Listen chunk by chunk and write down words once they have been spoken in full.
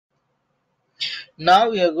Now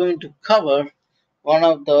we are going to cover one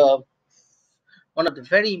of the one of the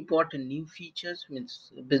very important new features.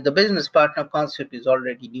 Means the business partner concept is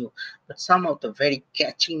already new, but some of the very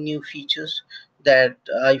catching new features that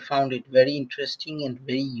I found it very interesting and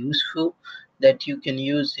very useful that you can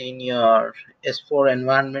use in your S4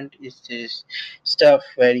 environment is this stuff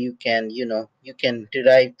where you can, you can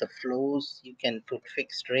derive the flows, you can put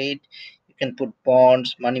fixed rate, you can put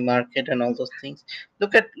bonds, money market, and all those things.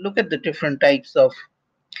 Look at the different types of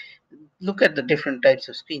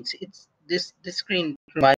screens. It's this screen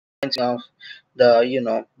reminds me of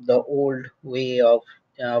the old way of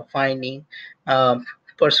finding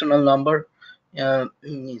personal number. I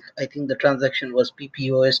think the transaction was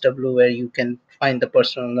PPOSW, where you can find the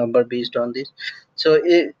personal number based on this. So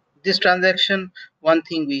this transaction, one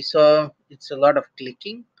thing we saw, it's a lot of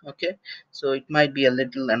clicking. Okay, so it might be a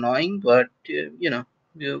little annoying, but we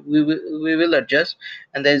will adjust,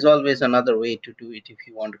 and there's always another way to do it. If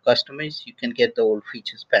you want to customize, you can get the old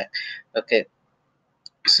features back. Okay,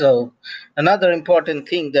 so another important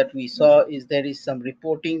thing that we saw is there is some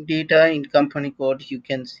reporting data in company code. You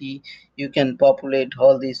can see, you can populate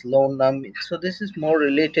all these loan numbers. So this is more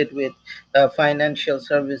related with financial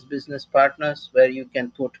service business partners, where you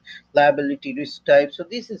can put liability risk type. So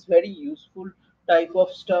this is very useful type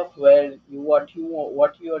of stuff, where what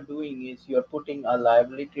you are doing is you're putting a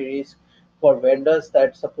liability risk for vendors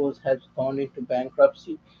that suppose has gone into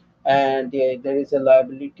bankruptcy, and there is a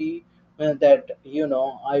liability that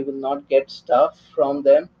I will not get stuff from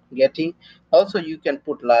them getting. Also, you can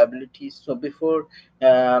put liabilities. So before,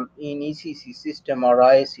 in ECC system or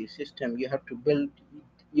ISC system, you have to build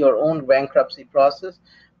your own bankruptcy process,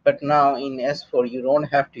 but now in S4 you don't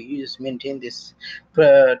have to use maintain this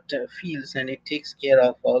fields, and it takes care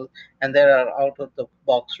of all, and there are out of the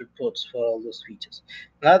box reports for all those features.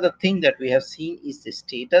 Another thing that we have seen is the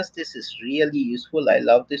status. This is really useful. I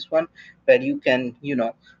love this one, where you can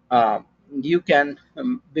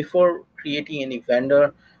before creating any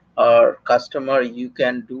vendor or customer, you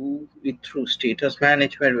can do it through status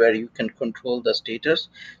management, where you can control the status.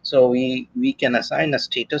 So we can assign a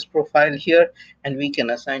status profile here, and we can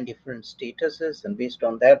assign different statuses, and based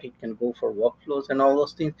on that it can go for workflows and all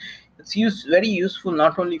those things. It's very useful,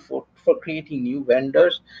 not only for creating new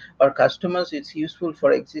vendors or customers. It's useful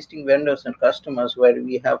for existing vendors and customers, where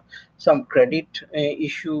we have some credit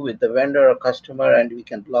issue with the vendor or customer, and we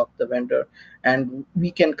can block the vendor, and we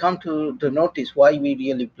can come to the notice why we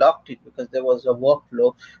really blocked it, because there was a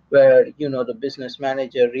workflow where the business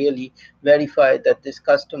manager really verified that this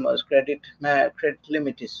customer's credit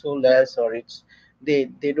limit is so less, or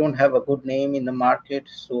they don't have a good name in the market.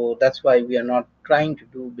 So that's why we are not trying to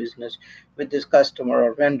do business with this customer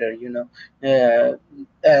or vendor,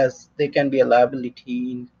 as they can be a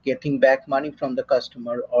liability in getting back money from the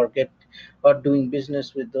customer, or doing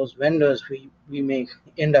business with those vendors. We may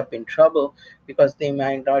end up in trouble, because they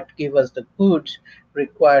might not give us the goods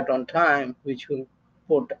required on time, which will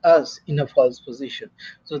put us in a false position.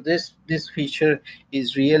 So this feature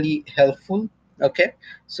is really helpful. Okay,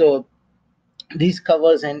 so this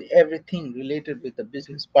covers and everything related with the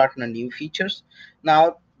business partner new features.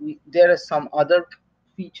 Now there are some other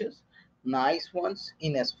features, nice ones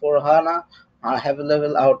in S4 HANA have a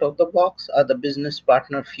level out of the box, are the business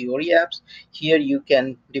partner Fiori apps. Here you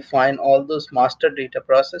can define all those master data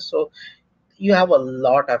process. So you have a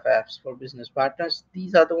lot of apps for business partners.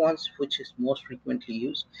 These are the ones which is most frequently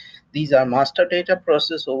used. These are master data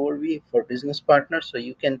process overview for business partners, so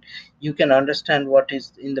you can understand what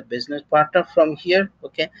is in the business partner from here.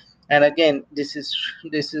 Okay, and again, this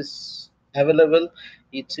is available.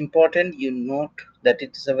 It's important you note that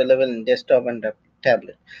it is available in desktop and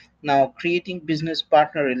tablet. Now, creating business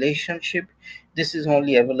partner relationship, this is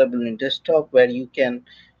only available in desktop, where you can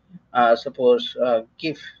suppose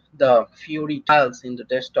give the Fury tiles in the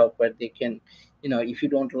desktop, where they can, if you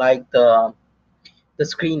don't like the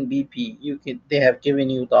screen BP, they have given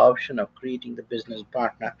you the option of creating the business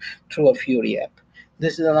partner through a Fury app.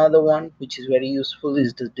 This is another one which is very useful,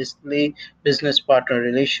 is the display business partner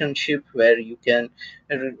relationship, where you can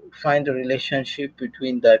find the relationship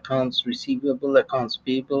between the accounts receivable, accounts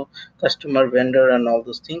payable, customer, vendor, and all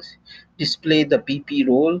those things. Display the BP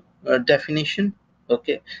role definition.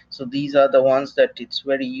 Okay, so these are the ones that it's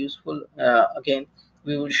very useful. Again,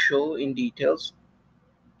 we will show in details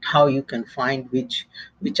how you can find which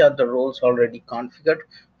are the roles already configured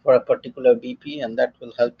for a particular BP, and that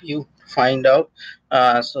will help you find out.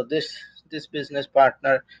 So this business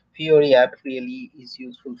partner Fiori app really is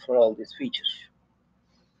useful for all these features.